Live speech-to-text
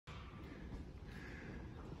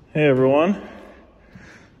Hey everyone,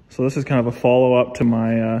 so this is kind of a follow-up to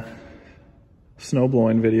my snow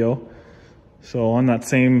blowing video. So on that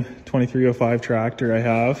same 2305 tractor I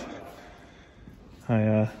have,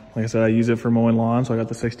 like I said, I use it for mowing lawn, so I got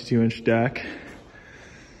the 62-inch deck.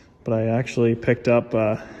 But I actually picked up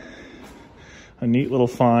a neat little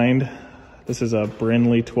find. This is a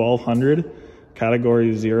Brinly 1200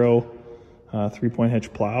 category 0 3-point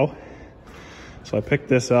hitch plow. So I picked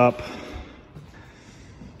this up,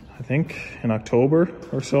 I think in October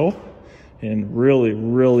or so, in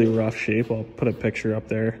really rough shape. I'll put a picture up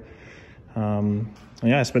there.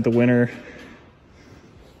 Yeah, I spent the winter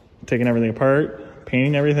taking everything apart,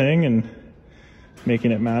 painting everything, and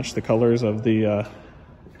making it match the colors of the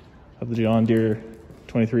John Deere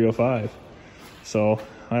 2305. So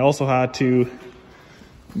I also had to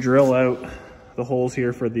drill out the holes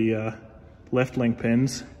here for the lift link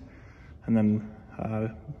pins, and then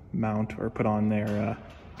mount or put on their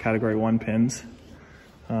category 1 pins.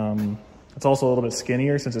 It's also a little bit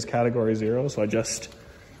skinnier since it's category 0, so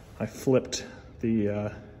I flipped the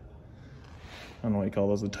I don't know what you call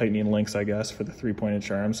those, the tightening links, I guess, for the 3-point hitch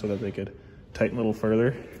arms so that they could tighten a little further.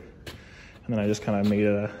 And then I just kind of made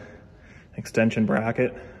an extension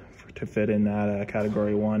bracket to fit in that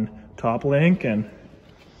category 1 top link. And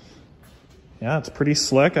yeah, it's pretty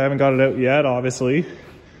slick. I haven't got it out yet, obviously,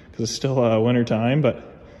 because it's still winter time, but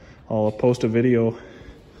I'll post a video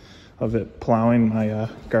of it plowing my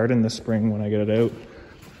garden this spring when I get it out.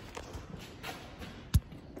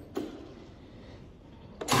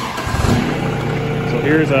 So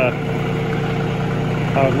here's how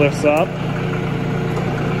it lifts up.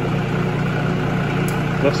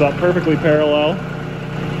 Lifts up perfectly parallel.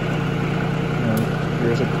 And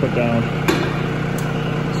here's it put down.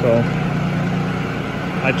 So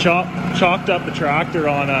I chalked up the tractor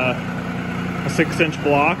on a 6-inch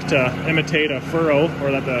block to imitate a furrow, or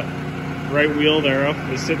that the right wheel there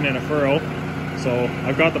is sitting in a furrow. So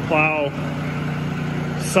I've got the plow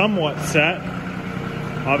somewhat set.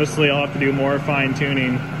 Obviously I'll have to do more fine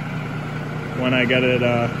tuning when I get it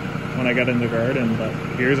in the garden, but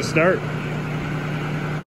here's a start.